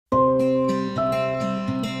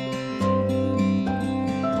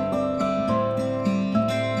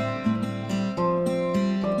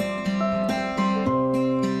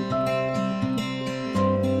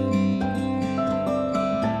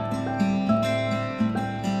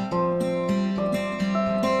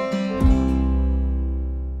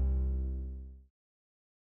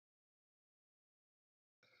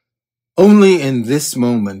Only in this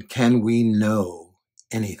moment can we know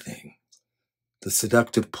anything. The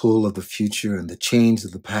seductive pull of the future and the chains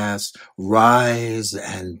of the past rise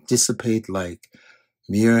and dissipate like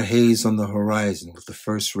mere haze on the horizon with the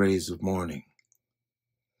first rays of morning.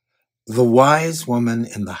 The wise woman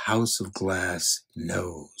in the house of glass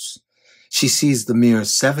knows. She sees the mere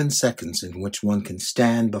 7 seconds in which one can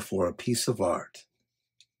stand before a piece of art.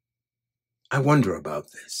 I wonder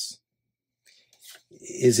about this.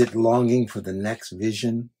 Is it longing for the next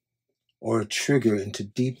vision or a trigger into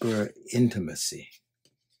deeper intimacy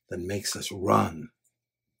that makes us run?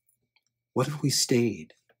 What if we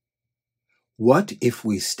stayed? What if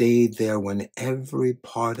we stayed there when every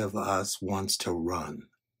part of us wants to run?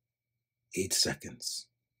 8 seconds,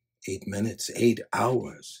 8 minutes, 8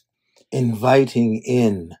 hours, inviting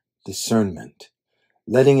in discernment,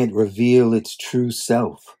 letting it reveal its true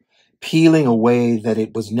self, peeling away that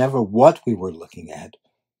it was never what we were looking at,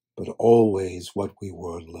 but always what we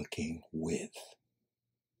were looking with.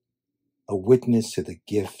 A witness to the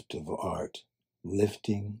gift of art,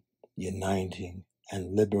 lifting, uniting,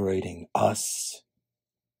 and liberating us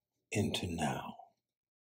into now.